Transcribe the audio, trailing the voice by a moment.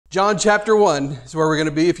John chapter 1 is where we're going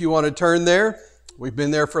to be if you want to turn there. We've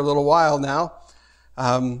been there for a little while now.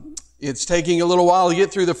 It's taking a little while to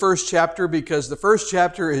get through the first chapter because the first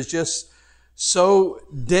chapter is just so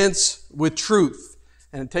dense with truth,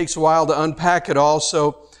 and it takes a while to unpack it all.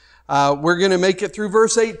 So we're going to make it through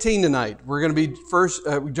verse 18 tonight. We're going to be first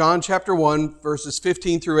John chapter 1, verses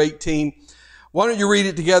 15 through 18. Why don't you read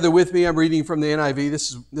it together with me? I'm reading from the NIV.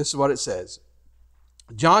 This is what it says.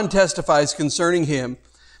 John testifies concerning him.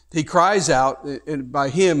 He cries out, and by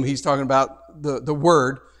him he's talking about the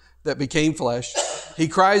Word that became flesh. He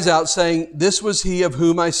cries out saying, "This was he of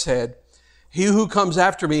whom I said, he who comes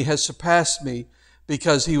after me has surpassed me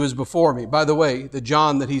because he was before me." By the way, the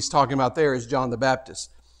John that he's talking about there is John the Baptist.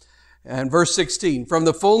 And verse 16, "From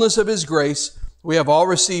the fullness of his grace we have all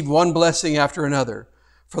received one blessing after another.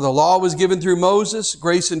 For the law was given through Moses,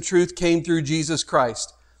 grace and truth came through Jesus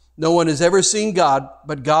Christ. No one has ever seen God,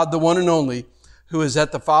 but God, the one and only, who is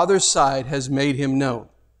at the Father's side, has made him known."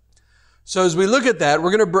 So as we look at that,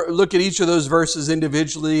 we're going to look at each of those verses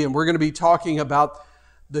individually, and we're going to be talking about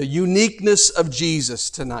the uniqueness of Jesus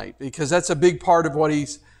tonight, because that's a big part of what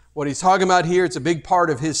he's talking about here. It's a big part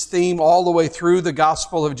of his theme all the way through the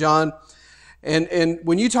Gospel of John. And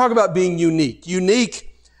when you talk about being unique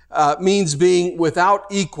means being without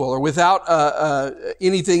equal or without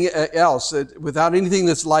anything else, without anything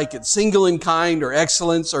that's like it, single in kind or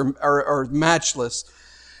excellence or matchless.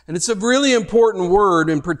 And it's a really important word,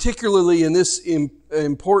 and particularly in this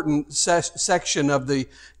important section of the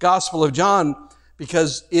Gospel of John,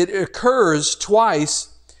 because it occurs twice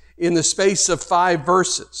in the space of 5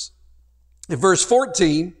 verses. In verse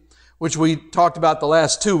 14, which we talked about the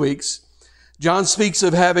last 2 weeks, John speaks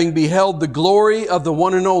of having beheld the glory of the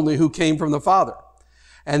one and only who came from the Father.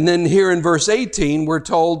 And then here in verse 18, we're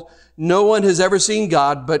told, no one has ever seen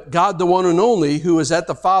God, but God, the one and only, who is at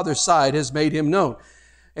the Father's side, has made him known.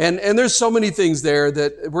 And there's so many things there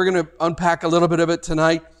that we're going to unpack a little bit of it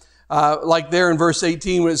tonight. Like there in verse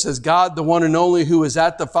 18 when it says, God, the one and only, who is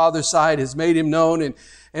at the Father's side, has made him known.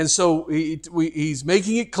 And so he's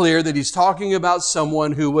making it clear that he's talking about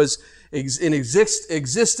someone who was in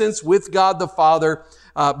existence with God the Father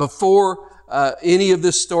before any of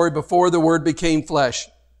this story, before the Word became flesh.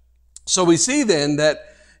 So we see then that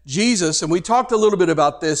Jesus, and we talked a little bit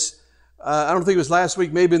about this, I don't think it was last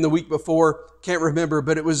week, maybe in the week before, can't remember,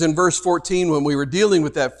 but it was in verse 14 when we were dealing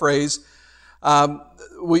with that phrase.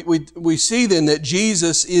 We see then that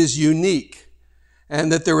Jesus is unique,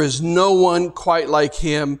 and that there is no one quite like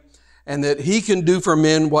him, and that he can do for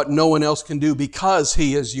men what no one else can do because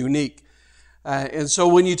he is unique. And so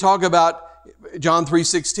when you talk about John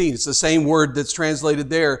 3:16, it's the same word that's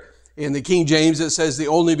translated there. In the King James, it says the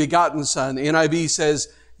only begotten Son. The NIV says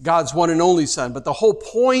God's one and only Son. But the whole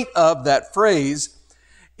point of that phrase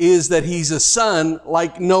is that he's a son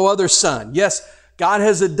like no other son. Yes, God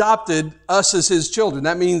has adopted us as his children.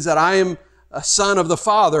 That means that I am a son of the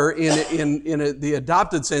Father in the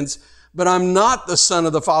adopted sense, but I'm not the son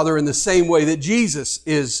of the Father in the same way that Jesus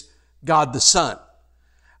is God the Son.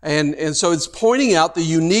 And so it's pointing out the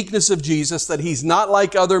uniqueness of Jesus, that he's not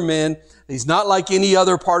like other men. He's not like any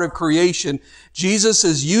other part of creation. Jesus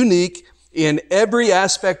is unique in every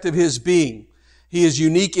aspect of his being. He is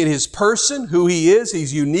unique in his person, who he is.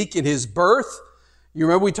 He's unique in his birth. You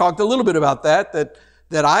remember we talked a little bit about that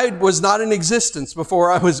I was not in existence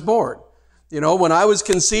before I was born. You know, when I was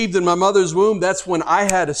conceived in my mother's womb, that's when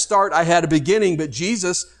I had a start, I had a beginning. But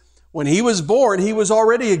Jesus, when he was born, he was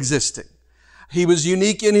already existing. He was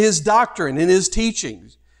unique in his doctrine, in his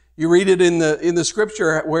teachings. You read it in the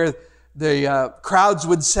scripture where the crowds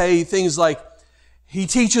would say things like, he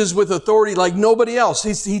teaches with authority like nobody else.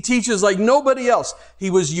 He teaches like nobody else. He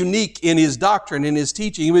was unique in his doctrine, in his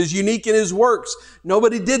teaching. He was unique in his works.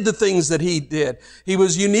 Nobody did the things that he did. He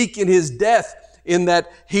was unique in his death, in that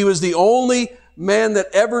he was the only man that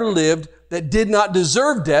ever lived that did not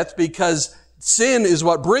deserve death, because sin is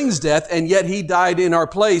what brings death, and yet he died in our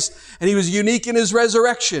place. And he was unique in his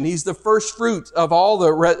resurrection. He's the first fruit of all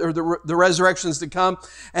the resurrections to come,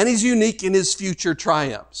 and he's unique in his future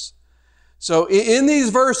triumphs. So in these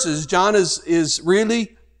verses, John is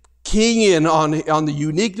really keying in on the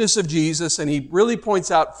uniqueness of Jesus, and he really points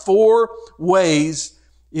out 4 ways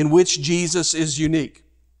in which Jesus is unique.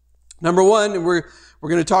 Number 1, and we're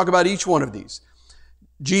going to talk about each one of these.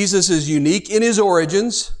 Jesus is unique in his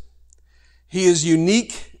origins. He is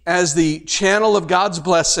unique as the channel of God's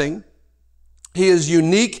blessing. He is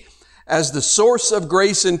unique as the source of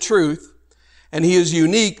grace and truth. And he is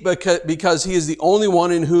unique because he is the only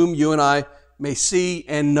one in whom you and I may see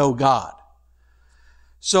and know God.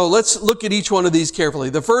 So let's look at each one of these carefully.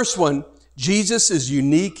 The first one, Jesus is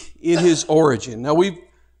unique in his origin. Now we've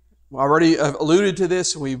already alluded to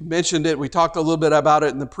this. We mentioned it. We talked a little bit about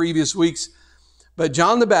it in the previous weeks. But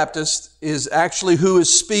John the Baptist is actually who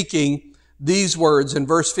is speaking these words in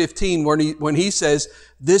verse 15 when he says,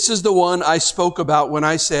 "This is the one I spoke about when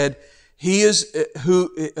I said, he who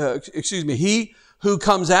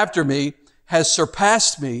comes after me has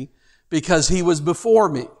surpassed me because he was before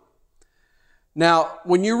me." Now,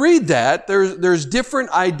 when you read that, there's different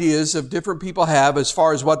ideas of different people have as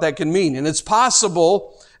far as what that can mean. And it's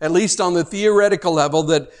possible, at least on the theoretical level,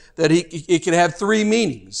 that it can have three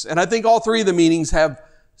meanings. And I think all three of the meanings have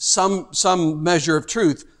some measure of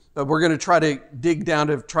truth. But we're going to try to dig down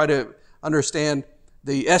to try to understand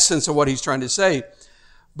the essence of what he's trying to say.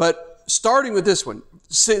 But starting with this one,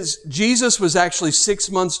 since Jesus was actually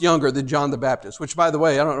 6 months younger than John the Baptist, which, by the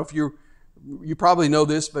way, I don't know if you probably know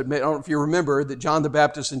this, but I don't know if you remember that John the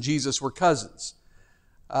Baptist and Jesus were cousins,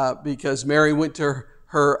 because Mary went to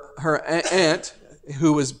her aunt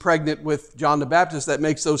who was pregnant with John the Baptist. That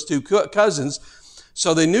makes those two cousins.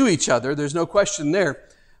 So they knew each other. There's no question there.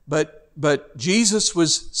 But Jesus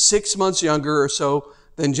was 6 months younger or so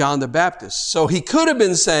than John the Baptist. So he could have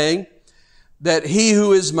been saying that he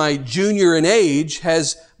who is my junior in age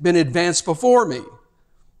has been advanced before me.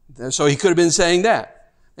 So he could have been saying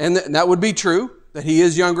that. And that would be true, that he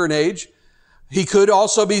is younger in age. He could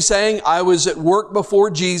also be saying, I was at work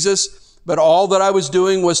before Jesus, but all that I was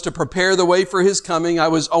doing was to prepare the way for his coming. I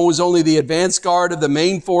was only the advance guard of the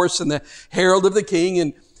main force and the herald of the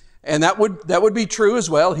king. And that would be true as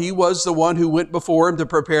well. He was the one who went before him to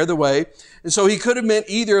prepare the way. And so he could have meant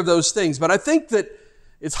either of those things. But I think that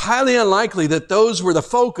it's highly unlikely that those were the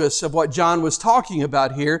focus of what John was talking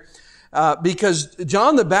about here. Because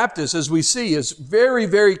John the Baptist, as we see, is very,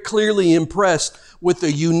 very clearly impressed with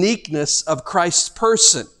the uniqueness of Christ's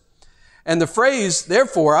person. And the phrase,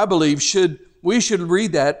 therefore, I believe, we should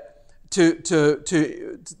read that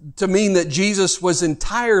to mean that Jesus was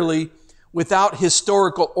entirely without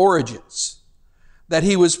historical origins, that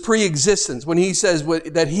he was pre-existence. When he says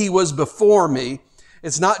that he was before me,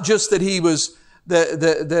 it's not just that he was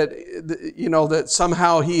that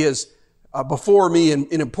somehow he is before me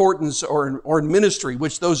in importance or in ministry,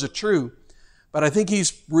 which those are true. But I think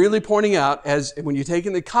he's really pointing out, as when you take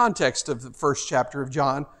in the context of the first chapter of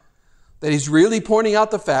John, that he's really pointing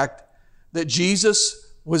out the fact that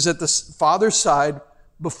Jesus was at the Father's side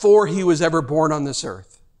before he was ever born on this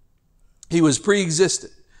earth. He was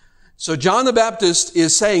pre-existent. So John the Baptist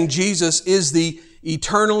is saying Jesus is the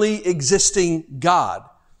eternally existing God.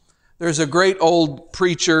 There's a great old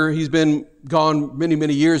preacher, he's been gone many,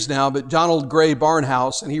 many years now, but Donald Gray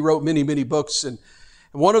Barnhouse, and he wrote many, many books. And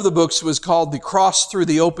one of the books was called The Cross Through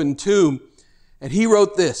the Open Tomb. And he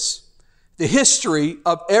wrote this: the history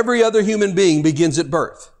of every other human being begins at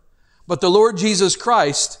birth, but the Lord Jesus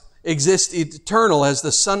Christ exists eternal as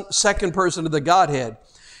the second person of the Godhead.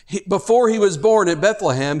 Before he was born at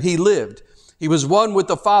Bethlehem, he lived. He was one with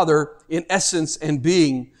the Father in essence and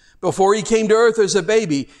being. Before he came to earth as a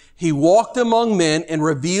baby, he walked among men and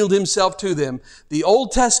revealed himself to them. The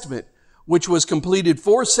Old Testament, which was completed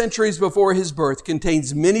 4 centuries before his birth,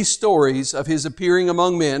 contains many stories of his appearing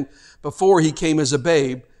among men before he came as a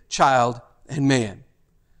babe, child, and man.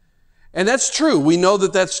 And that's true. We know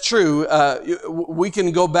that that's true. We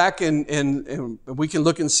can go back and we can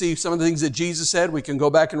look and see some of the things that Jesus said. We can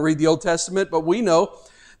go back and read the Old Testament, but we know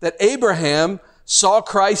that Abraham saw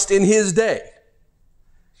Christ in his day.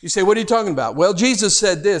 You say, what are you talking about? Well, Jesus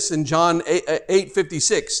said this in John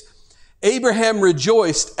 8:56. Abraham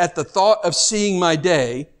rejoiced at the thought of seeing my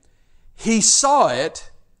day. He saw it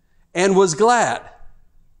and was glad.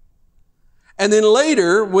 And then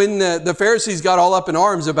later, when the Pharisees got all up in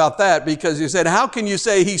arms about that, because he said, how can you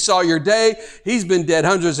say he saw your day? He's been dead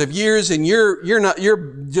hundreds of years and you're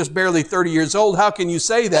just barely 30 years old. How can you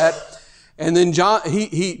say that? And then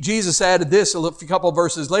Jesus added this a couple of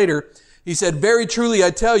verses later. He said, very truly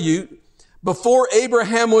I tell you, before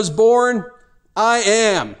Abraham was born, I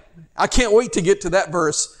am. I can't wait to get to that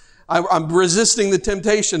verse. I'm resisting the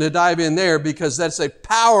temptation to dive in there because that's a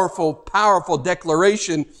powerful, powerful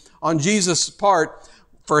declaration on Jesus' part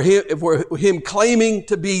for him claiming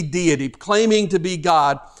to be deity, claiming to be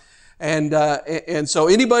God. And so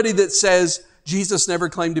anybody that says Jesus never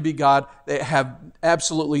claimed to be God, they have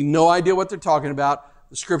absolutely no idea what they're talking about.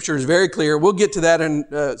 The scripture is very clear. We'll get to that in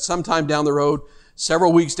sometime down the road,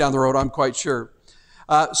 several weeks down the road, I'm quite sure.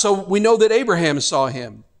 So we know that Abraham saw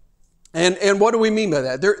him. And what do we mean by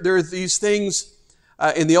that? There are these things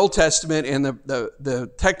in the Old Testament, and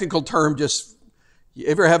the technical term just, you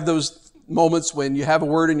ever have those moments when you have a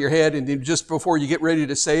word in your head and just before you get ready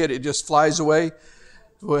to say it, it just flies away?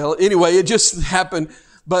 Well, anyway, it just happened.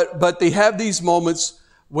 But they have these moments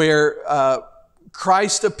where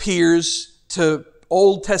Christ appears to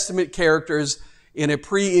Old Testament characters in a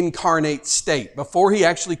pre-incarnate state before he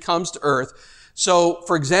actually comes to earth. So,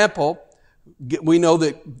 for example, we know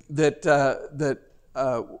that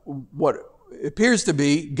what appears to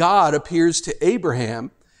be God appears to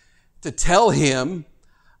Abraham to tell him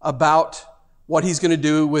about what he's going to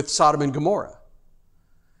do with Sodom and Gomorrah.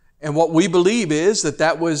 And what we believe is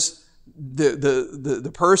that was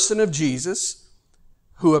the person of Jesus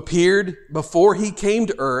who appeared before he came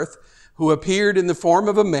to earth, who appeared in the form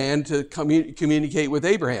of a man to communicate with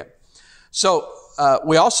Abraham. So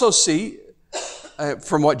we also see,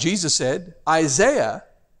 from what Jesus said, Isaiah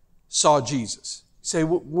saw Jesus. You say,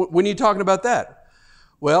 when are you talking about that?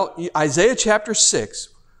 Well, Isaiah chapter 6,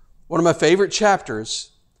 one of my favorite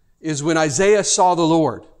chapters, is when Isaiah saw the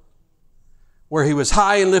Lord, where he was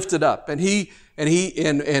high and lifted up. And he,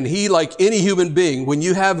 like any human being, when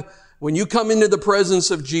you come into the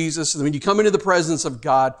presence of Jesus, and when you come into the presence of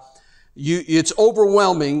God, it's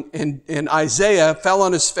overwhelming. And Isaiah fell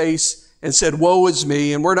on his face and said, "Woe is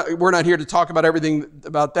me." And we're not here to talk about everything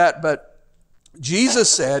about that, but Jesus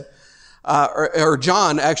said, or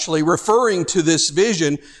John actually referring to this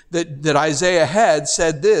vision that Isaiah had,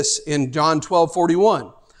 said this in John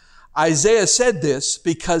 12:41. Isaiah said this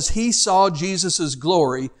because he saw Jesus'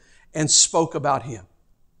 glory and spoke about him.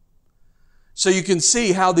 So you can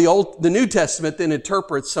see how the New Testament then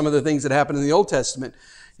interprets some of the things that happened in the Old Testament.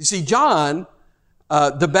 You see, John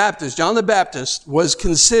the Baptist was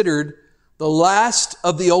considered the last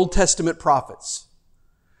of the Old Testament prophets.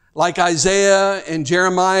 Like Isaiah and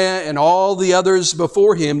Jeremiah and all the others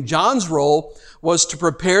before him, John's role was to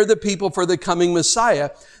prepare the people for the coming Messiah.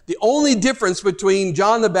 The only difference between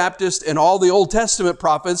John the Baptist and all the Old Testament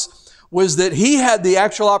prophets was that he had the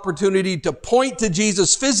actual opportunity to point to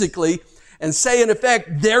Jesus physically and say, in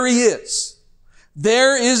effect, there he is.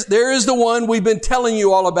 There is the one we've been telling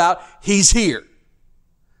you all about. He's here.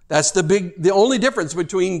 That's the only difference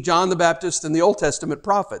between John the Baptist and the Old Testament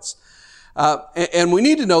prophets. And we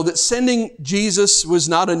need to know that sending Jesus was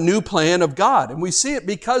not a new plan of God. And we see it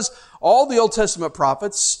because all the Old Testament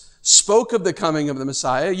prophets spoke of the coming of the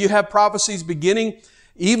Messiah. You have prophecies beginning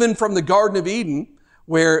even from the Garden of Eden,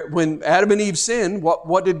 where when Adam and Eve sinned,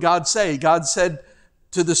 what did God say? God said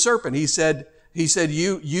to the serpent, He said,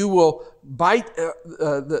 you will bite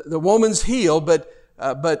the woman's heel, but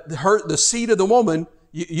the seed of the woman,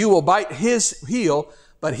 you will bite his heel,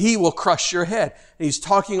 but he will crush your head. And he's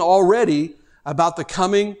talking already about the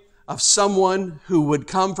coming of someone who would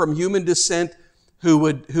come from human descent, who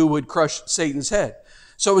would crush Satan's head.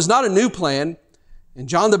 So it was not a new plan. And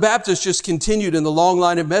John the Baptist just continued in the long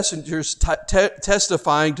line of messengers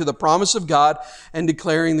testifying to the promise of God and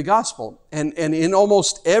declaring the gospel. And in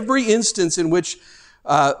almost every instance in which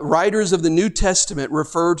writers of the New Testament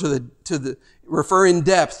refer in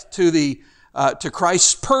depth to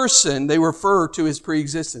Christ's person, they refer to his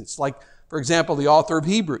preexistence. Like, for example, the author of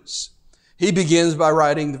Hebrews. He begins by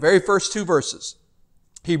writing the very first two verses.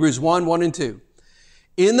 Hebrews 1 and 2.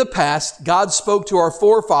 In the past, God spoke to our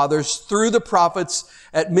forefathers through the prophets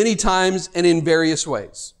at many times and in various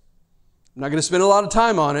ways. I'm not going to spend a lot of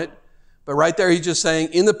time on it, but right there he's just saying,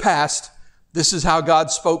 in the past, this is how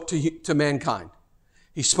God spoke to mankind.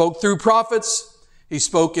 He spoke through prophets. He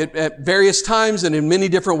spoke at various times and in many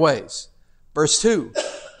different ways. Verse 2,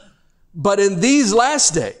 but in these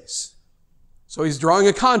last days, so he's drawing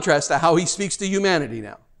a contrast to how he speaks to humanity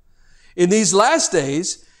now. In these last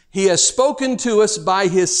days, he has spoken to us by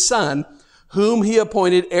his Son, whom he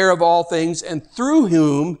appointed heir of all things, and through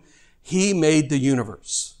whom he made the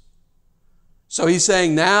universe. So he's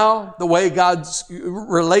saying now the way God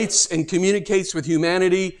relates and communicates with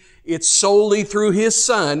humanity, it's solely through his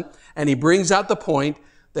Son, and he brings out the point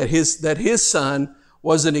that his Son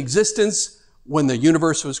was in existence when the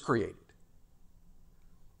universe was created.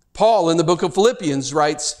 Paul in the book of Philippians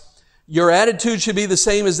writes, your attitude should be the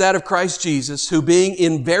same as that of Christ Jesus, who being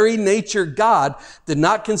in very nature God, did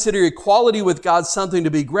not consider equality with God something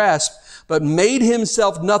to be grasped, but made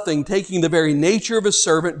himself nothing, taking the very nature of a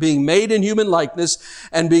servant, being made in human likeness,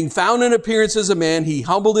 and being found in appearance as a man, he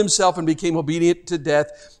humbled himself and became obedient to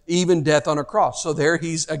death, even death on a cross. So there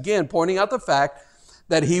he's again pointing out the fact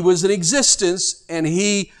that he was in existence and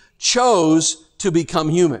he chose to become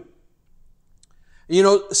human. You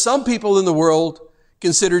know, some people in the world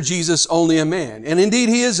consider Jesus only a man. And indeed,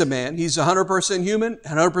 he is a man. He's 100% human,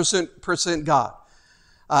 100% God.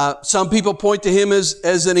 Some people point to him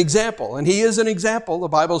as an example. And he is an example. The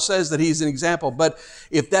Bible says that he's an example. But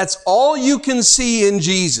if that's all you can see in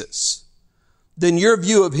Jesus, then your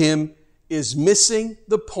view of him is missing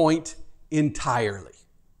the point entirely.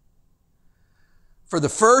 For the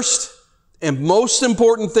first and most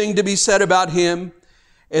important thing to be said about him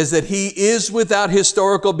is that he is without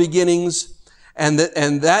historical beginnings, and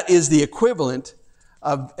that is the equivalent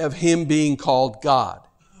of him being called God.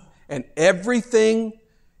 And everything,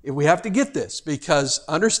 if we have to get this, because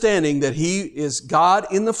understanding that he is God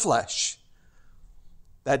in the flesh,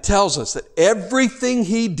 that tells us that everything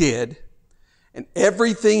he did and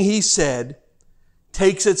everything he said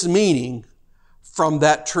takes its meaning from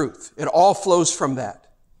that truth. It all flows from that.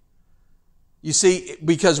 You see,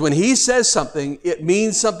 because when he says something, it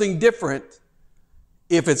means something different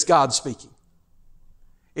if it's God speaking.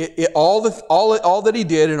 All that he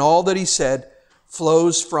did and all that he said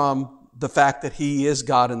flows from the fact that he is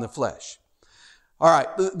God in the flesh. All right,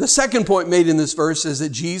 the second point made in this verse is that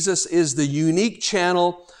Jesus is the unique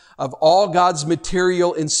channel of all God's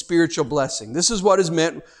material and spiritual blessing. This is what is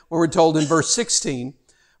meant when we're told in verse 16,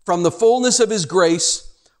 from the fullness of his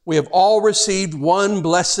grace, we have all received one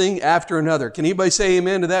blessing after another. Can anybody say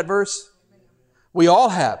amen to that verse? We all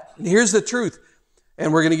have. And here's the truth,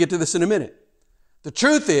 and we're going to get to this in a minute. The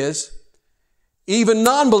truth is, even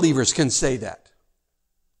non-believers can say that.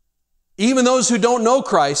 Even those who don't know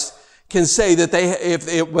Christ can say that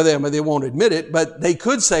they won't admit it, but they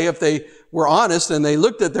could say, if they were honest and they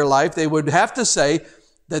looked at their life, they would have to say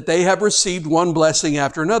that they have received one blessing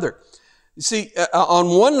after another. You see,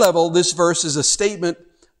 on one level, this verse is a statement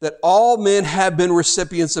that all men have been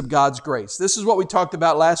recipients of God's grace. This is what we talked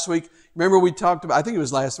about last week. Remember we talked about, I think it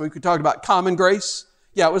was last week, we talked about common grace.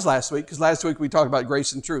 Yeah, it was last week, because last week we talked about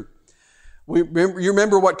grace and truth. You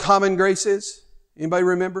remember what common grace is? Anybody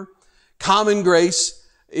remember? Common grace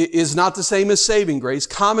is not the same as saving grace.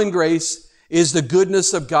 Common grace is the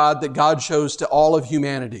goodness of God that God shows to all of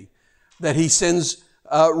humanity. That he sends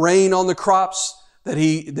rain on the crops, that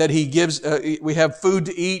he gives, we have food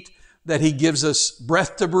to eat, that he gives us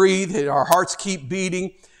breath to breathe, that our hearts keep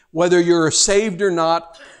beating. Whether you're saved or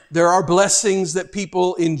not, there are blessings that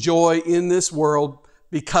people enjoy in this world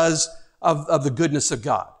because of the goodness of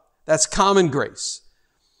God. That's common grace.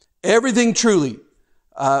 Everything truly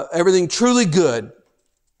good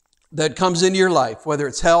that comes into your life, whether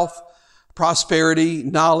it's health, prosperity,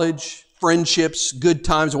 knowledge, friendships, good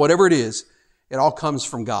times, whatever it is, it all comes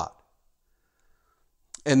from God.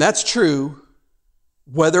 And that's true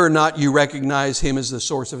whether or not you recognize him as the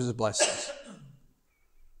source of his blessings.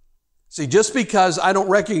 See, just because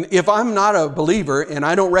if I'm not a believer and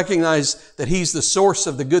I don't recognize that he's the source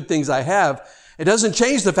of the good things I have, it doesn't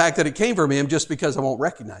change the fact that it came from him just because I won't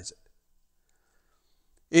recognize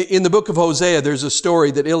it. In the book of Hosea, there's a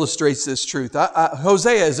story that illustrates this truth.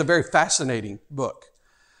 Hosea is a very fascinating book.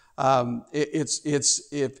 Listen,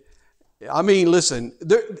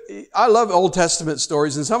 I love Old Testament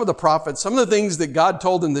stories, and some of the prophets, some of the things that God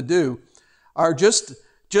told them to do are just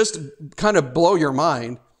kind of blow your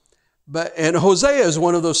mind. And Hosea is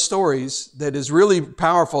one of those stories that is really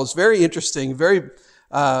powerful. It's very interesting, very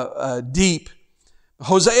deep.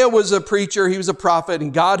 Hosea was a preacher, he was a prophet,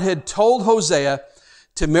 and God had told Hosea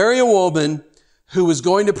to marry a woman who was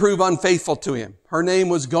going to prove unfaithful to him. Her name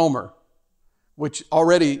was Gomer, which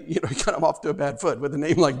already, he got him off to a bad foot with a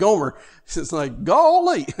name like Gomer. It's like,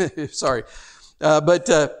 golly, sorry. Why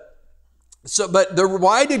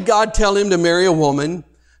did God tell him to marry a woman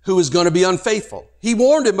who was going to be unfaithful? He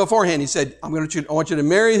warned him beforehand. He said, I want you to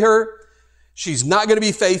marry her. She's not going to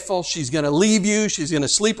be faithful. She's going to leave you. She's going to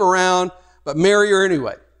sleep around, but marry her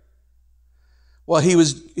anyway. Well, he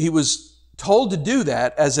was told to do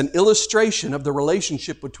that as an illustration of the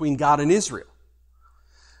relationship between God and Israel.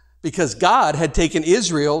 Because God had taken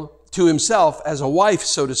Israel to himself as a wife,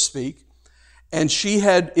 so to speak, and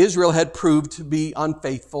Israel had proved to be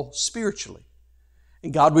unfaithful spiritually.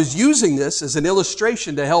 And God was using this as an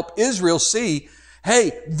illustration to help Israel see,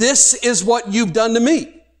 hey, this is what you've done to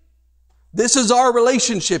me. This is our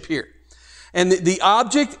relationship here. And the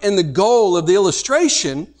object and the goal of the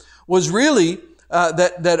illustration was really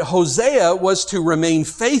that Hosea was to remain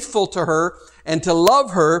faithful to her and to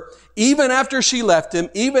love her even after she left him,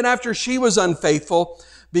 even after she was unfaithful,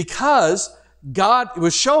 because God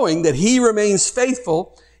was showing that he remains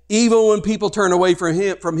faithful even when people turn away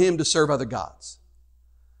from him to serve other gods.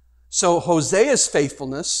 So Hosea's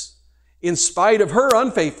faithfulness, in spite of her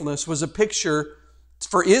unfaithfulness, was a picture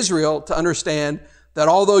for Israel to understand that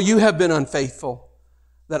although you have been unfaithful,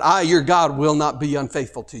 that I, your God, will not be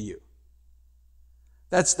unfaithful to you.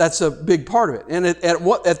 That's a big part of it. And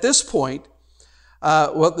at this point,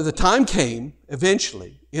 the time came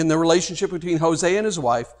eventually in the relationship between Hosea and his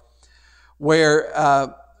wife, where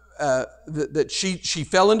that she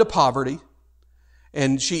fell into poverty,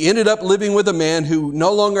 and she ended up living with a man who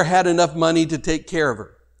no longer had enough money to take care of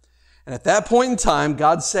her. And at that point in time,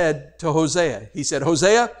 God said to Hosea, he said,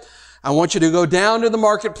 Hosea, I want you to go down to the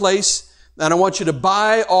marketplace and I want you to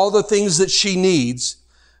buy all the things that she needs,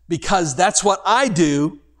 because that's what I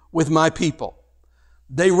do with my people.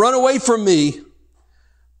 They run away from me,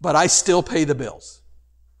 but I still pay the bills.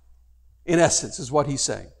 In essence, is what he's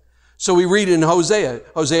saying. So we read in Hosea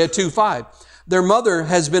 2:5, their mother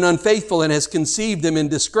has been unfaithful and has conceived them in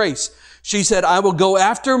disgrace. She said, I will go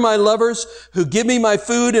after my lovers who give me my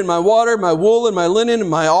food and my water, my wool and my linen and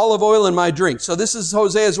my olive oil and my drink. So this is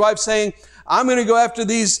Hosea's wife saying, I'm going to go after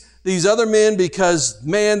these other men because,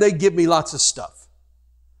 man, they give me lots of stuff.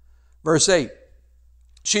 Verse 8,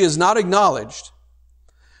 she has not acknowledged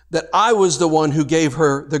that I was the one who gave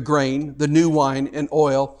her the grain, the new wine and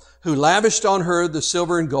oil, who lavished on her the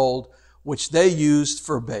silver and gold, which they used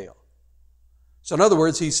for Baal. So in other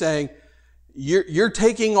words, he's saying, you're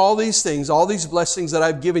taking all these things, all these blessings that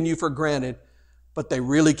I've given you for granted, but they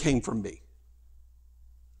really came from me.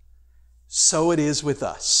 So it is with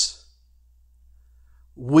us.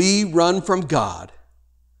 We run from God,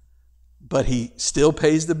 but He still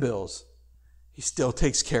pays the bills. He still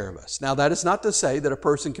takes care of us. Now, that is not to say that a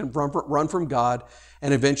person can run from God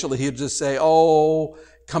and eventually He'll just say, oh,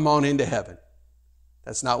 come on into heaven.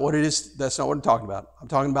 That's not what it is. That's not what I'm talking about. I'm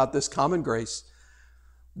talking about this common grace.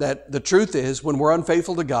 That the truth is, when we're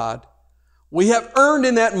unfaithful to God, we have earned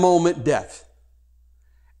in that moment death.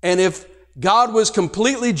 And if God was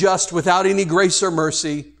completely just without any grace or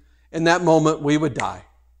mercy, in that moment we would die.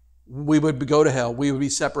 We would go to hell. We would be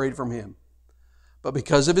separated from Him. But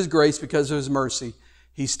because of His grace, because of His mercy,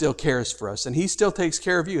 He still cares for us. And He still takes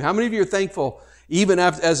care of you. How many of you are thankful, even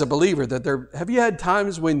as a believer, that have you had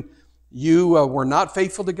times when you were not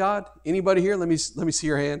faithful to God? Anybody here? Let me see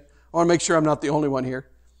your hand. I want to make sure I'm not the only one here.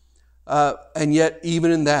 And yet,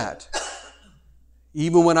 even in that,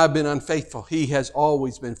 even when I've been unfaithful, He has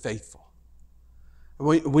always been faithful.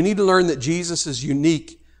 We need to learn that Jesus is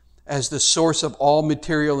unique as the source of all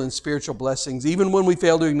material and spiritual blessings, even when we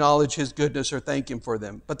fail to acknowledge His goodness or thank Him for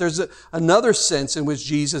them. But there's another sense in which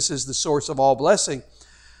Jesus is the source of all blessing,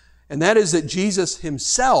 and that is that Jesus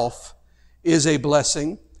Himself is a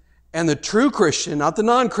blessing, and the true Christian, not the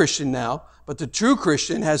non-Christian now, but the true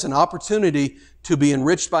Christian has an opportunity to be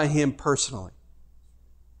enriched by Him personally.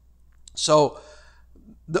 So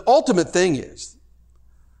the ultimate thing is,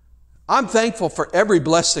 I'm thankful for every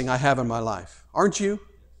blessing I have in my life. Aren't you?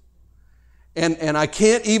 And I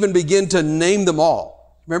can't even begin to name them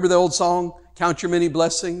all. Remember the old song, Count Your Many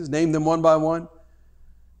Blessings, name them one by one?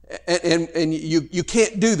 And you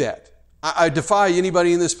can't do that. I defy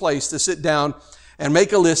anybody in this place to sit down and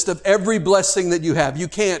make a list of every blessing that you have. You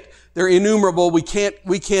can't. They're innumerable. We can't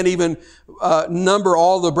even number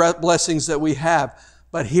all the blessings that we have.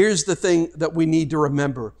 But here's the thing that we need to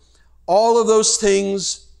remember. All of those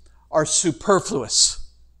things are superfluous.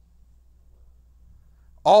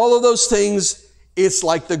 All of those things, it's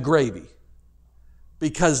like the gravy.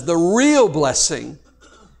 Because the real blessing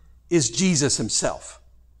is Jesus Himself.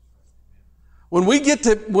 When we get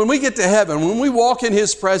to heaven, when we walk in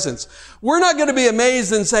His presence, we're not going to be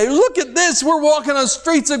amazed and say, look at this, we're walking on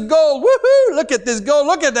streets of gold. Woohoo! Look at this gold.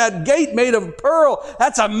 Look at that gate made of pearl.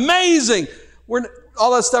 That's amazing.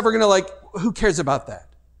 All that stuff, we're going to like, who cares about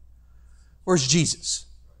that? Where's Jesus?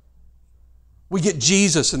 We get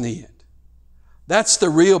Jesus in the end. That's the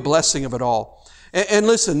real blessing of it all. And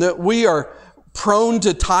listen, that we are prone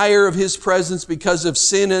to tire of His presence because of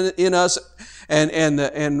sin in us.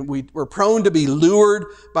 And we're prone to be lured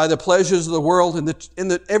by the pleasures of the world.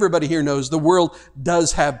 And everybody here knows the world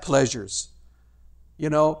does have pleasures. You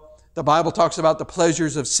know, the Bible talks about the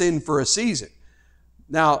pleasures of sin for a season.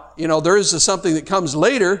 Now, you know, there is something that comes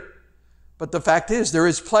later, but the fact is there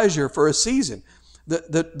is pleasure for a season.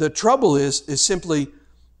 The trouble is simply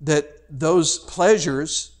that those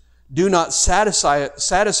pleasures do not satisfy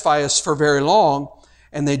us for very long,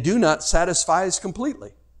 and they do not satisfy us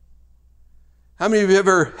completely. How many of you have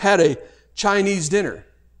ever had a Chinese dinner?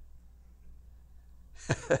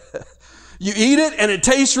 You eat it and it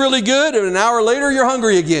tastes really good, and an hour later you're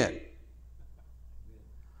hungry again.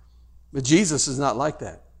 But Jesus is not like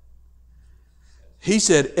that. He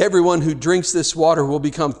said, everyone who drinks this water will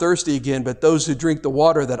become thirsty again, but those who drink the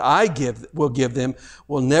water that I will give them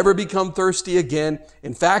will never become thirsty again.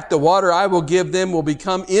 In fact, the water I will give them will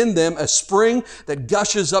become in them a spring that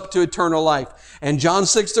gushes up to eternal life. And John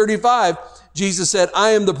 6:35, Jesus said, I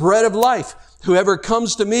am the bread of life. Whoever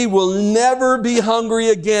comes to me will never be hungry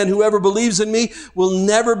again. Whoever believes in me will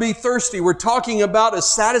never be thirsty. We're talking about a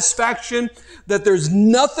satisfaction that there's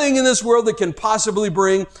nothing in this world that can possibly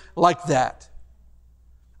bring like that.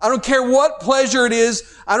 I don't care what pleasure it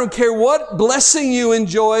is. I don't care what blessing you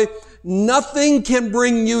enjoy. nothing can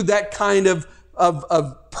bring you that kind of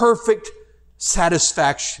perfect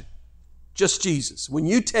satisfaction. Just Jesus. When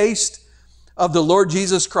you taste of the Lord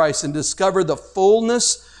Jesus Christ and discover the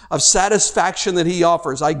fullness of satisfaction that He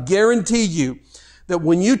offers, I guarantee you that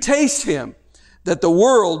when you taste Him, that the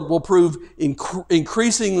world will prove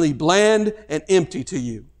increasingly bland and empty to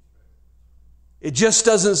you. It just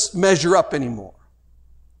doesn't measure up anymore.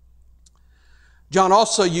 John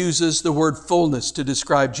also uses the word fullness to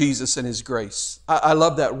describe Jesus and His grace. I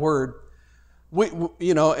love that word.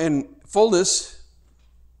 And fullness,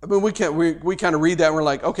 I mean, we kind of read that and we're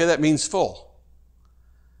like, okay, that means full.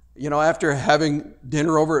 After having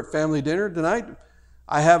dinner over at family dinner tonight,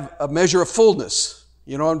 I have a measure of fullness.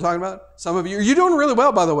 You know what I'm talking about? Some of you're doing really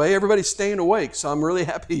well, by the way. Everybody's staying awake, so I'm really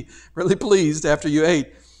happy, really pleased after you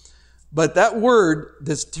ate. But that word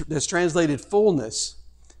that's translated fullness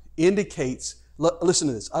indicates, listen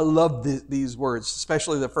to this. I love these words,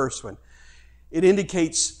 especially the first one. It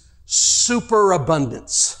indicates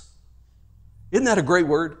superabundance. Isn't that a great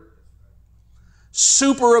word?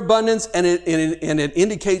 Superabundance, and it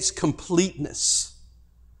indicates completeness.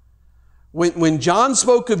 When John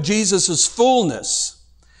spoke of Jesus' fullness,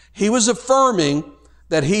 he was affirming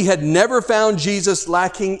that he had never found Jesus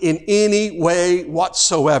lacking in any way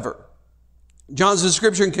whatsoever. John's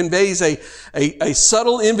description conveys a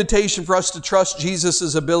subtle invitation for us to trust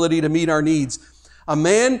Jesus' ability to meet our needs. A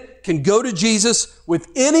man can go to Jesus with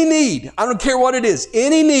any need. I don't care what it is,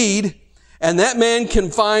 any need, and that man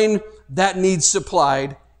can find that need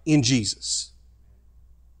supplied in Jesus.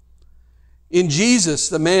 In Jesus,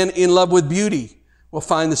 the man in love with beauty will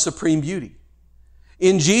find the supreme beauty.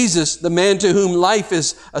 In Jesus, the man to whom life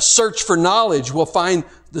is a search for knowledge will find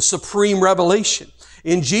the supreme revelation.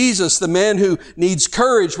 In Jesus, the man who needs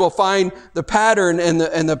courage will find the pattern and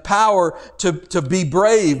the power to be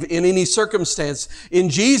brave in any circumstance. In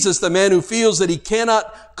Jesus, the man who feels that he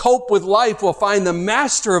cannot cope with life will find the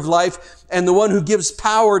master of life and the one who gives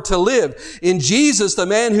power to live. In Jesus, the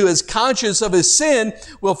man who is conscious of his sin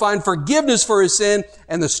will find forgiveness for his sin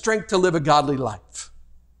and the strength to live a godly life.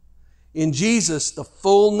 In Jesus, the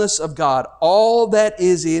fullness of God, all that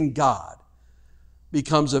is in God,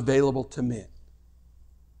 becomes available to men.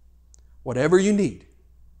 Whatever you need,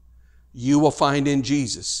 you will find in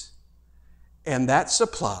Jesus. And that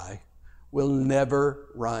supply will never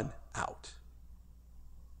run out.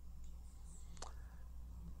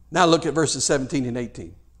 Now look at verses 17 and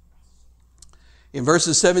 18. In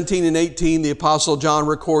verses 17 and 18, the Apostle John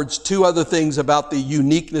records two other things about the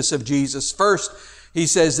uniqueness of Jesus. First, he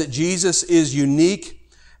says that Jesus is unique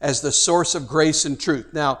as the source of grace and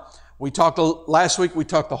truth. Now, last week we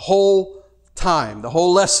talked the whole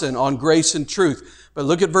lesson on grace and truth. But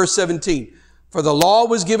look at verse 17. For the law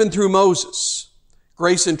was given through Moses.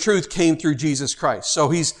 Grace and truth came through Jesus Christ. So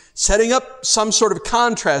he's setting up some sort of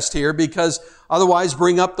contrast here, because otherwise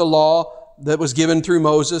bring up the law that was given through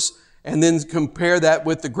Moses and then compare that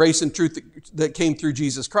with the grace and truth that came through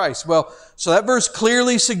Jesus Christ. Well, so that verse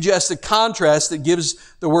clearly suggests a contrast that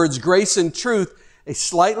gives the words grace and truth a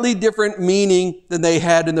slightly different meaning than they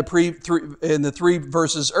had in the three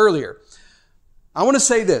verses earlier. I want to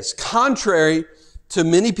say this, contrary to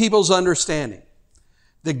many people's understanding,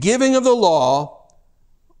 the giving of the law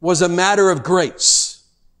was a matter of grace.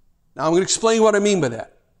 Now I'm going to explain what I mean by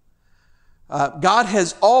that. God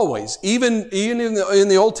has always, even in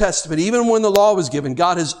the Old Testament, even when the law was given,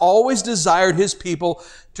 God has always desired His people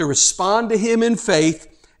to respond to Him in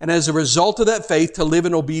faith, and as a result of that faith, to live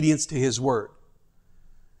in obedience to His word.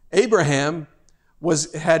 Abraham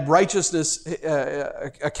had righteousness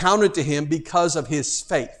accounted to him because of his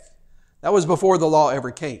faith. That was before the law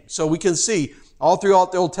ever came. So we can see all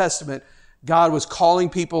throughout the Old Testament, God was calling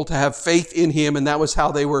people to have faith in Him, and that was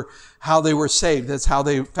how they were saved. That's how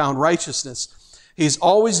they found righteousness. He's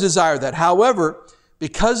always desired that. However,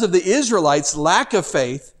 because of the Israelites' lack of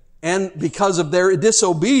faith and because of their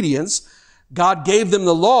disobedience, God gave them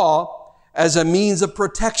the law as a means of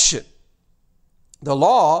protection. The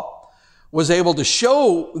law was able to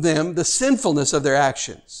show them the sinfulness of their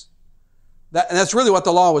actions. And that's really what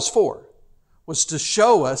the law was for, was to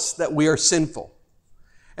show us that we are sinful.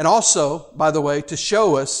 And also, by the way, to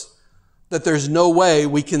show us that there's no way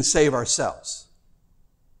we can save ourselves.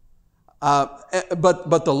 But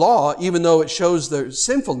the law, even though it shows their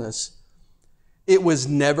sinfulness, it was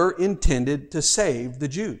never intended to save the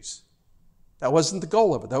Jews. That wasn't the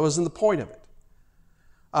goal of it. That wasn't the point of it.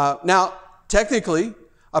 Now, technically,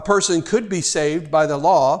 a person could be saved by the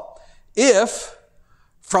law if,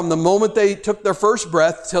 from the moment they took their first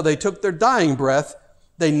breath till they took their dying breath,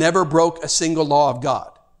 they never broke a single law of God.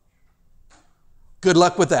 Good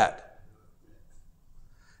luck with that.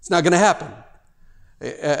 It's not going to happen.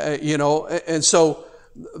 And so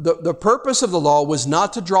the purpose of the law was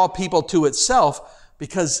not to draw people to itself,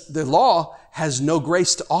 because the law has no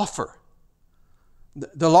grace to offer.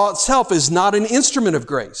 The law itself is not an instrument of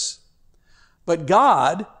grace. But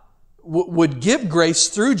God would give grace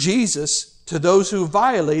through Jesus to those who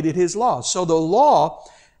violated his law. So the law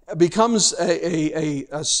becomes a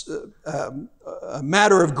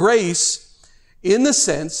matter of grace in the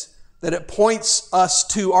sense that it points us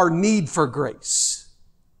to our need for grace.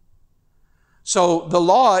 So the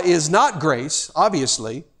law is not grace,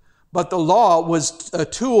 obviously, but the law was a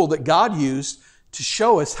tool that God used to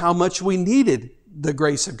show us how much we needed the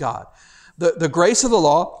grace of God. The grace of the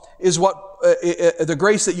law is the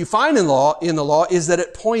grace that you find in the law is that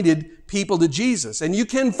it pointed people to Jesus. And you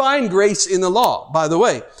can find grace in the law, by the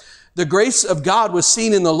way. The grace of God was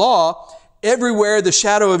seen in the law everywhere the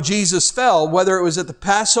shadow of Jesus fell, whether it was at the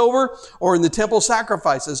Passover or in the temple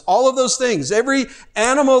sacrifices. All of those things, every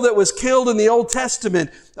animal that was killed in the Old Testament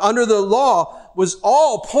under the law was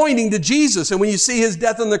all pointing to Jesus. And when you see his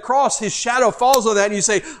death on the cross, his shadow falls on that and you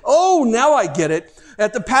say, oh, now I get it.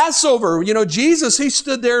 At the Passover, Jesus, he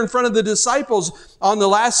stood there in front of the disciples on the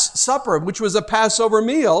Last Supper, which was a Passover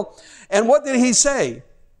meal. And what did he say?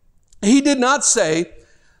 He did not say,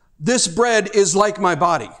 this bread is like my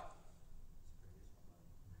body.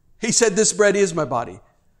 He said, this bread is my body.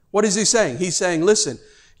 What is he saying? He's saying, listen,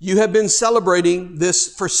 you have been celebrating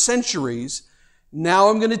this for centuries. Now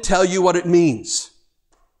I'm going to tell you what it means.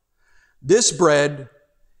 This bread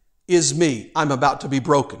is me. I'm about to be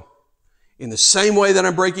broken. In the same way that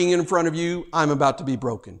I'm breaking in front of you, I'm about to be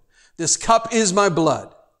broken. This cup is my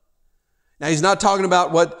blood. Now, he's not talking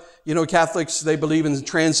about what, Catholics, they believe in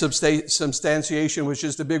transubstantiation, which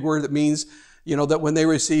is the big word that means, that when they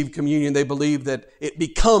receive communion, they believe that it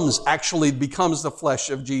actually becomes the flesh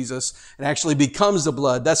of Jesus and actually becomes the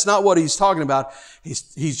blood. That's not what he's talking about.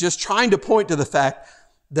 He's just trying to point to the fact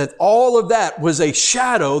that all of that was a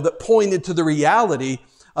shadow that pointed to the reality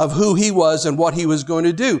of who he was and what he was going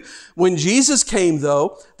to do. When Jesus came,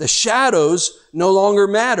 though, the shadows no longer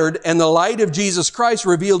mattered, and the light of Jesus Christ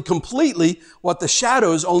revealed completely what the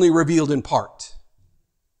shadows only revealed in part.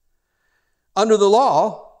 Under the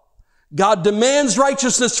law, God demands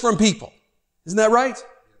righteousness from people. Isn't that right?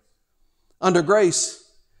 Under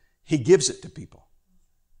grace, he gives it to people.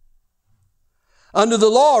 Under the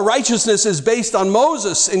law, righteousness is based on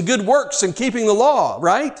Moses and good works and keeping the law,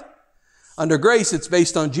 right? Under grace, it's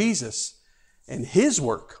based on Jesus and his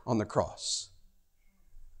work on the cross.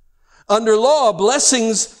 Under law,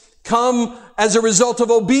 blessings come as a result of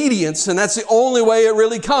obedience, and that's the only way it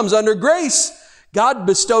really comes. Under grace, God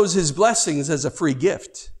bestows his blessings as a free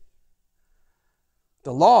gift.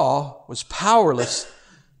 The law was powerless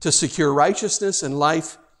to secure righteousness and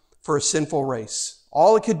life for a sinful race.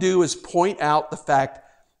 All it could do is point out the fact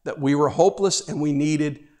that we were hopeless and we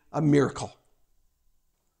needed a miracle.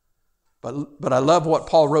 But I love what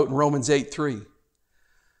Paul wrote in Romans 8:3.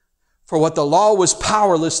 For what the law was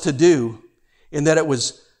powerless to do, in that it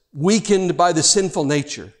was weakened by the sinful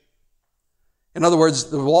nature. In other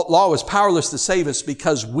words, the law was powerless to save us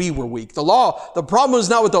because we were weak. The problem is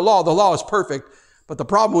not with the law is perfect, but the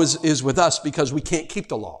problem is with us because we can't keep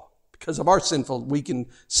the law, because of our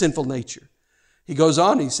weakened sinful nature. He goes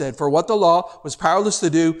on, he said, for what the law was powerless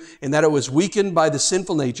to do, in that it was weakened by the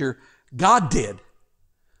sinful nature, God did,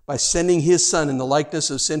 by sending his Son in the likeness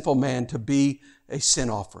of sinful man to be a sin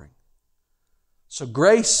offering. So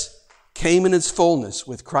grace came in its fullness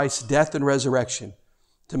with Christ's death and resurrection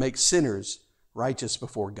to make sinners righteous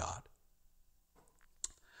before God.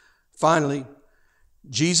 Finally,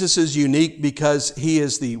 Jesus is unique because he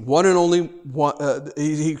is the one and only one,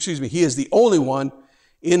 he is the only one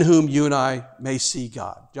in whom you and I may see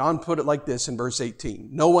God. John put it like this in verse 18.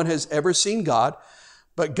 No one has ever seen God,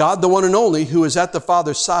 but God, the one and only, who is at the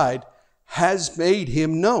Father's side, has made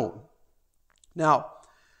him known. Now,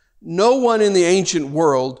 no one in the ancient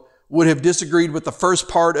world would have disagreed with the first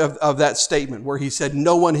part of that statement where he said,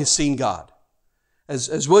 no one has seen God.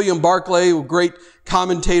 As William Barclay, a great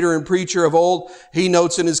commentator and preacher of old, he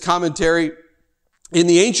notes in his commentary, in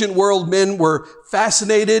the ancient world, men were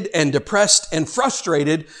fascinated and depressed and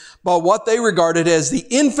frustrated by what they regarded as the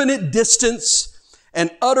infinite distance and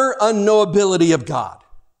utter unknowability of God.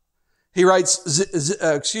 He writes,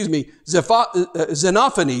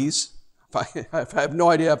 Xenophanes, I have no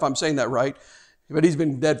idea if I'm saying that right, but he's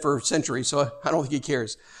been dead for centuries, so I don't think he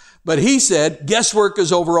cares. But he said, guesswork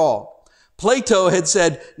is over all. Plato had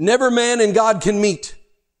said, never man and God can meet.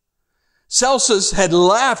 Celsus had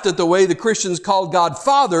laughed at the way the Christians called God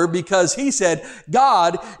Father because he said,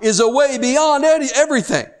 God is a way beyond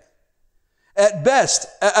everything. At best,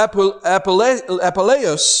 Apuleius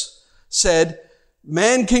said,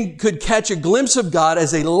 man could catch a glimpse of God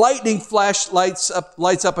as a lightning flash lights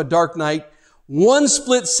up a dark night, one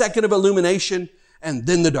split second of illumination, and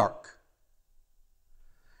then the dark.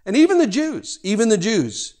 And even the Jews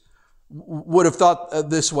would have thought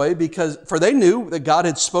this way, for they knew that God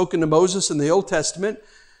had spoken to Moses in the Old Testament,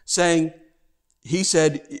 saying, he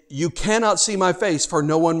said, you cannot see my face, for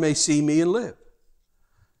no one may see me and live.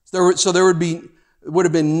 So there would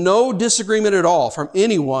have been no disagreement at all from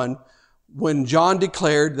anyone when John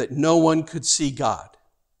declared that no one could see God.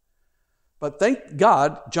 But thank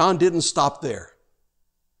God, John didn't stop there.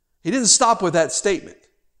 He didn't stop with that statement.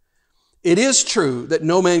 It is true that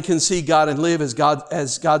no man can see God and live, as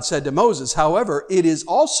God said to Moses. However, it is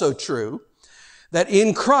also true that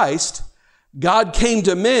in Christ, God came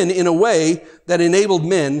to men in a way that enabled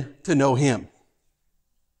men to know Him.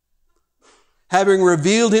 Having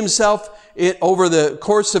revealed Himself over the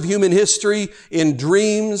course of human history in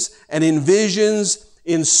dreams and in visions,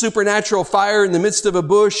 in supernatural fire in the midst of a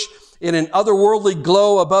bush, in an otherworldly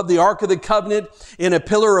glow above the Ark of the Covenant, in a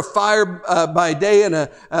pillar of fire by day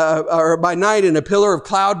or by night, and a pillar of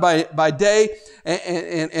cloud by day,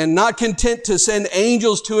 and not content to send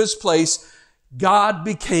angels to His place, God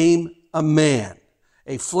became a man,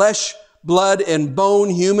 a flesh, blood, and bone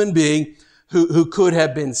human being who could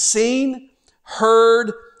have been seen,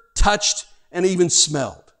 heard, touched, and even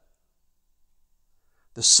smelled.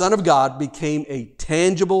 The Son of God became a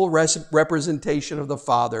tangible representation of the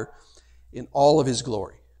Father in all of His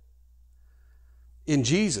glory. In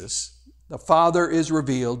Jesus, the Father is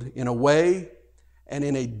revealed in a way and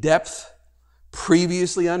in a depth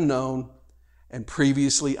previously unknown and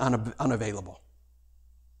previously unavailable.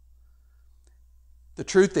 The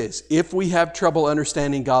truth is, if we have trouble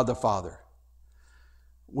understanding God the Father,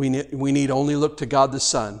 we need only look to God the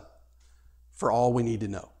Son for all we need to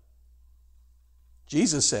know.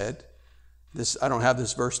 Jesus said, I don't have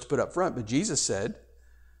this verse to put up front, but Jesus said,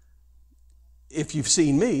 if you've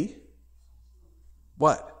seen me,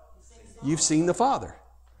 what? You've seen the Father.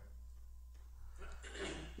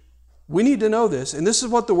 We need to know this, and this is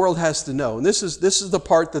what the world has to know. And this is the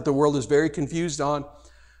part that the world is very confused on.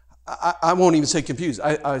 I won't even say confused.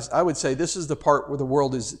 I would say this is the part where the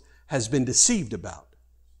world has been deceived about.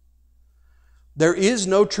 There is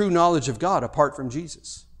no true knowledge of God apart from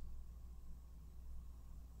Jesus.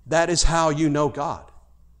 That is how you know God.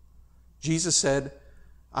 Jesus said,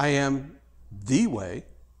 I am the way,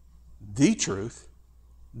 the truth,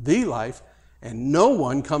 the life, and no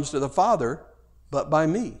one comes to the Father but by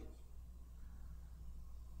me.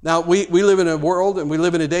 Now, we live in a world and we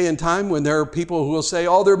live in a day and time when there are people who will say,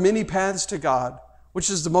 oh, there are many paths to God, which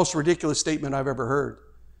is the most ridiculous statement I've ever heard.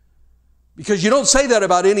 Because you don't say that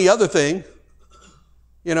about any other thing.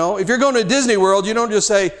 You know, if you're going to Disney World, you don't just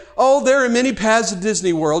say, oh, there are many paths to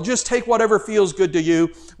Disney World. Just take whatever feels good to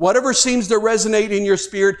you. Whatever seems to resonate in your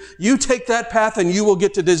spirit, you take that path and you will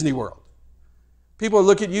get to Disney World. People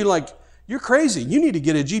look at you like, you're crazy. You need to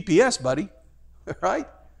get a GPS, buddy. Right?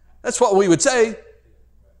 That's what we would say.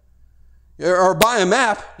 Or buy a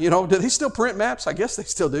map. You know, do they still print maps? I guess they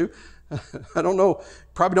still do. I don't know.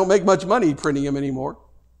 Probably don't make much money printing them anymore.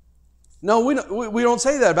 No, we don't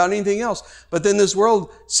say that about anything else. But then this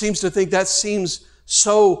world seems to think that seems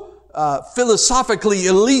so philosophically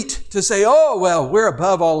elite to say, oh, well, we're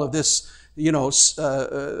above all of this, sectism.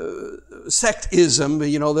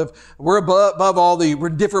 We're above all the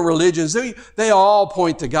different religions. They all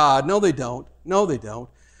point to God. No, they don't. No, they don't.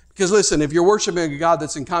 Because listen, if you're worshiping a God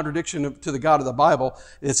that's in contradiction to the God of the Bible,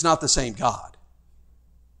 it's not the same God.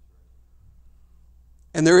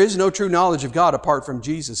 And there is no true knowledge of God apart from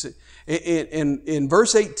Jesus. In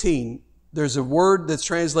verse 18, there's a word that's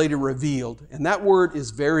translated revealed, and that word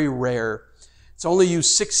is very rare. It's only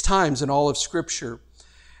used 6 times in all of Scripture,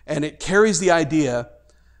 and it carries the idea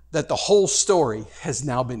that the whole story has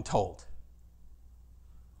now been told.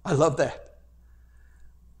 I love that.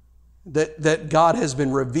 That God has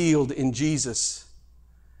been revealed in Jesus.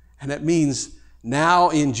 And that means now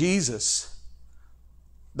in Jesus,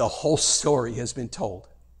 the whole story has been told.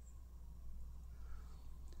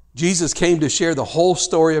 Jesus came to share the whole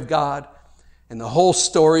story of God and the whole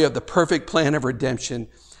story of the perfect plan of redemption.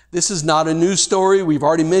 This is not a new story. We've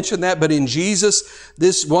already mentioned that. But in Jesus,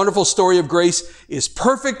 this wonderful story of grace is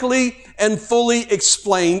perfectly and fully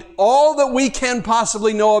explained. All that we can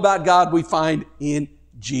possibly know about God, we find in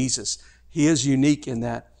Jesus. He is unique in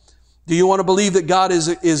that. Do you want to believe that God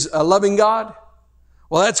is a loving God?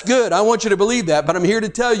 Well, that's good. I want you to believe that. But I'm here to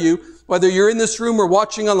tell you, whether you're in this room or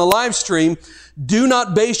watching on the live stream, do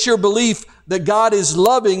not base your belief that God is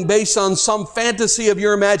loving based on some fantasy of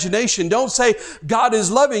your imagination. Don't say God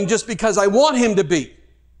is loving just because I want Him to be.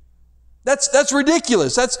 That's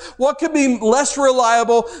ridiculous. That's what could be less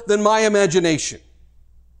reliable than my imagination.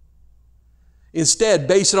 Instead,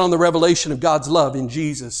 base it on the revelation of God's love in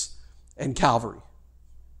Jesus and Calvary.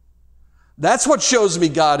 That's what shows me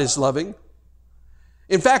God is loving.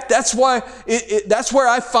 In fact, that's why that's where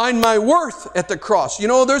I find my worth at the cross. You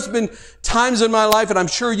know, there's been times in my life, and I'm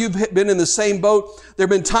sure you've been in the same boat. There have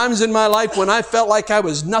been times in my life when I felt like I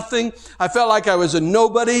was nothing. I felt like I was a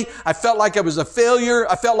nobody. I felt like I was a failure.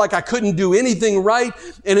 I felt like I couldn't do anything right.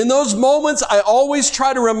 And in those moments, I always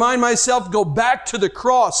try to remind myself, go back to the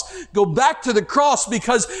cross. Go back to the cross,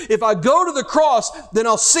 because if I go to the cross, then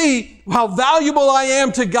I'll see how valuable I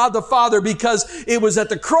am to God the Father, because it was at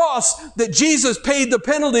the cross that Jesus paid the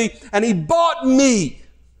penalty and He bought me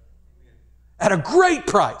at a great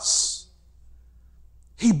price.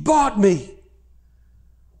 He bought me.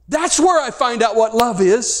 That's where I find out what love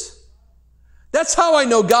is. That's how I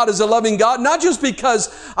know God is a loving God. Not just because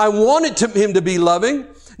I wanted Him to be loving.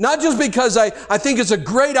 Not just because I think it's a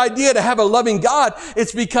great idea to have a loving God.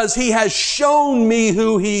 It's because He has shown me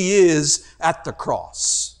who He is at the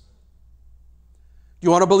cross. You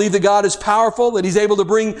want to believe that God is powerful, that He's able to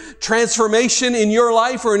bring transformation in your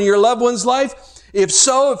life or in your loved one's life? If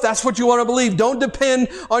so, if that's what you want to believe, don't depend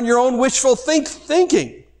on your own wishful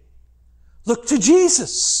thinking. Look to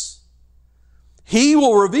Jesus. He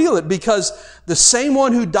will reveal it, because the same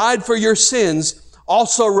one who died for your sins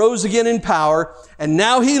also rose again in power, and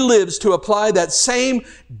now He lives to apply that same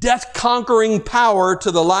death-conquering power to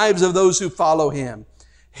the lives of those who follow Him.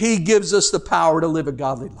 He gives us the power to live a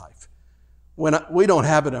godly life when we don't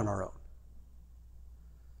have it on our own.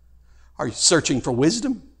 Are you searching for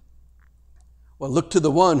wisdom? Well, look to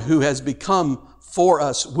the one who has become for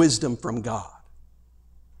us wisdom from God.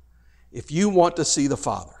 If you want to see the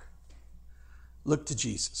Father, look to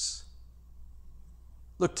Jesus.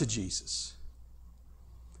 Look to Jesus.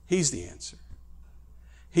 He's the answer.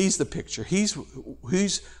 He's the picture.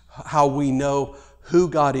 He's how we know who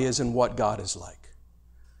God is and what God is like.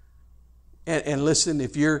 And listen,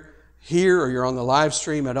 if you're here or you're on the live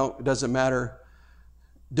stream, it doesn't matter.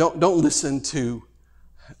 Don't listen to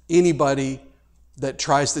anybody that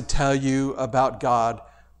tries to tell you about God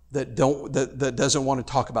that doesn't want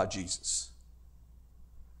to talk about Jesus.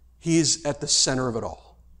 He is at the center of it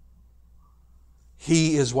all.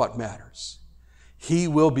 He is what matters. He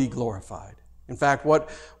will be glorified. In fact, what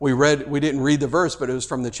we read, we didn't read the verse, but it was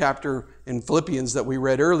from the chapter in Philippians that we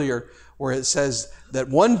read earlier, where it says that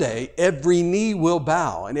one day every knee will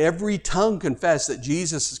bow and every tongue confess that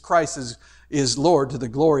Jesus Christ is Lord, to the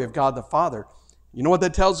glory of God the Father. You know what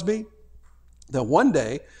that tells me? That one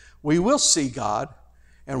day we will see God,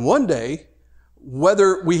 and one day,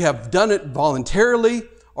 whether we have done it voluntarily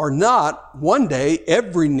or not, one day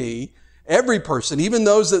every knee, every person, even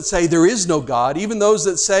those that say there is no God, even those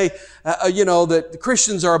that say, that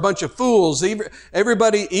Christians are a bunch of fools,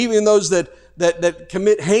 everybody, even those that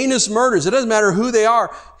commit heinous murders, it doesn't matter who they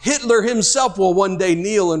are. Hitler himself will one day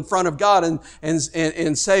kneel in front of God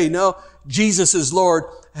and say, no, Jesus is Lord,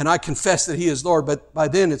 and I confess that He is Lord. But by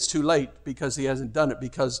then it's too late, because he hasn't done it,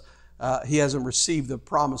 because he hasn't received the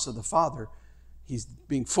promise of the Father. He's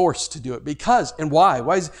being forced to do it. Because, and why?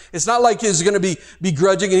 It's not like he's going to be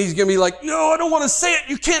begrudging and he's going to be like, no, I don't want to say it.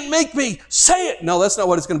 You can't make me say it. No, that's not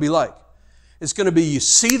what it's going to be like. It's going to be, you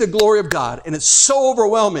see the glory of God, and it's so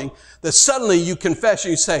overwhelming that suddenly you confess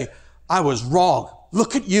and you say, I was wrong.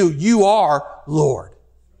 Look at you. You are Lord.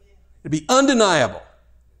 It'll be undeniable.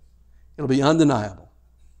 It'll be undeniable.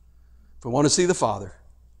 If we want to see the Father,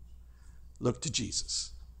 look to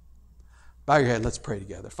Jesus. Bow your head. Let's pray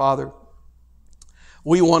together. Father,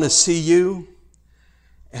 we want to see You,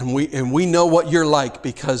 and we know what You're like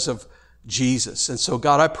because of Jesus. And so,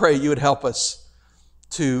 God, I pray You would help us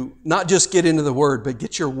to not just get into the Word, but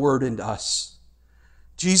get Your Word into us.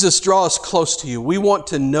 Jesus, draw us close to You. We want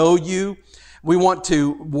to know You. We want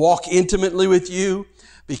to walk intimately with You,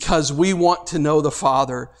 because we want to know the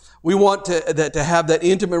Father. We want to have that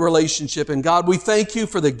intimate relationship. And God, we thank You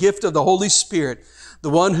for the gift of the Holy Spirit, the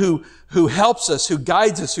one who helps us, who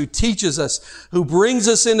guides us, who teaches us, who brings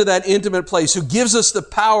us into that intimate place, who gives us the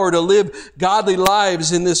power to live godly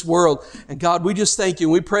lives in this world. And God, we just thank You.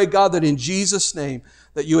 And we pray, God, that in Jesus' name,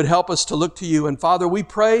 that You would help us to look to You. And Father, we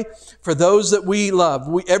pray for those that we love.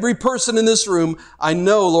 Every person in this room, I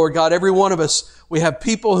know, Lord God, every one of us, we have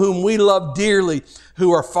people whom we love dearly,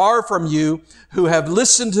 who are far from you, who have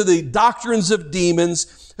listened to the doctrines of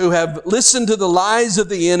demons, who have listened to the lies of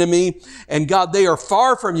the enemy. And God, they are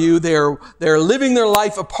far from you. They're living their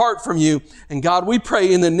life apart from you. And God, we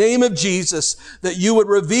pray in the name of Jesus that you would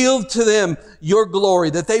reveal to them your glory,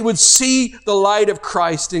 that they would see the light of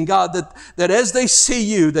Christ. And God, that as they see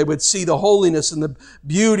you, they would see the holiness and the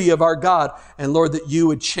beauty of our God. And Lord, that you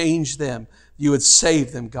would change them. You would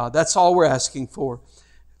save them, God. That's all we're asking for.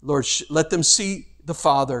 Lord, let them see the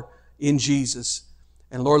Father in Jesus.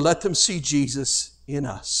 And Lord, let them see Jesus in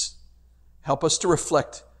us. Help us to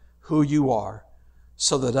reflect who you are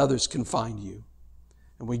so that others can find you.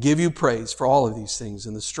 And we give you praise for all of these things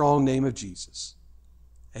in the strong name of Jesus.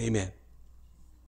 Amen.